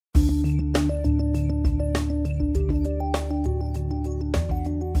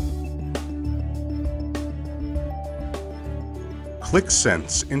Qlik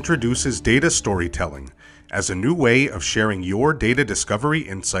Sense introduces data storytelling as a new way of sharing your data discovery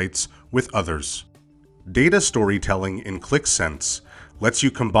insights with others. Data storytelling in Qlik Sense lets you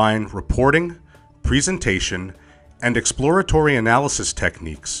combine reporting, presentation, and exploratory analysis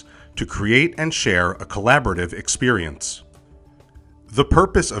techniques to create and share a collaborative experience. The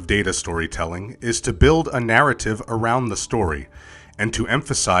purpose of data storytelling is to build a narrative around the story and to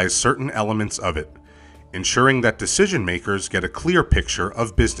emphasize certain elements of it, ensuring that decision makers get a clear picture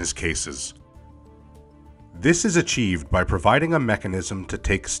of business cases. This is achieved by providing a mechanism to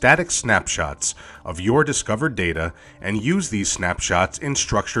take static snapshots of your discovered data and use these snapshots in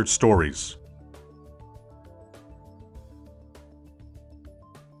structured stories.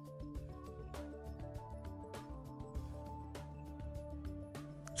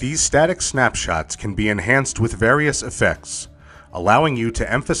 These static snapshots can be enhanced with various effects, allowing you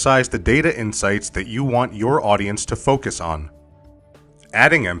to emphasize the data insights that you want your audience to focus on.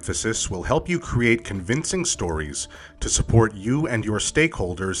 Adding emphasis will help you create convincing stories to support you and your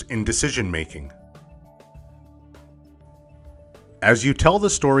stakeholders in decision-making. As you tell the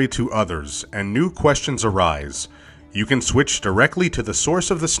story to others and new questions arise, you can switch directly to the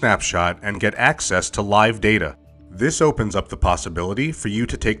source of the snapshot and get access to live data. This opens up the possibility for you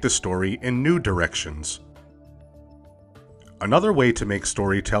to take the story in new directions. Another way to make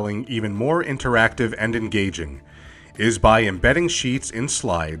storytelling even more interactive and engaging is by embedding sheets in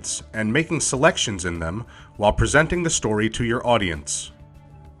slides and making selections in them while presenting the story to your audience.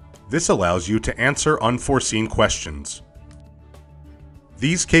 This allows you to answer unforeseen questions.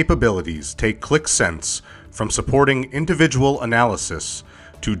 These capabilities take Qlik Sense from supporting individual analysis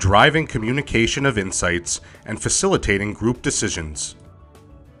to driving communication of insights and facilitating group decisions.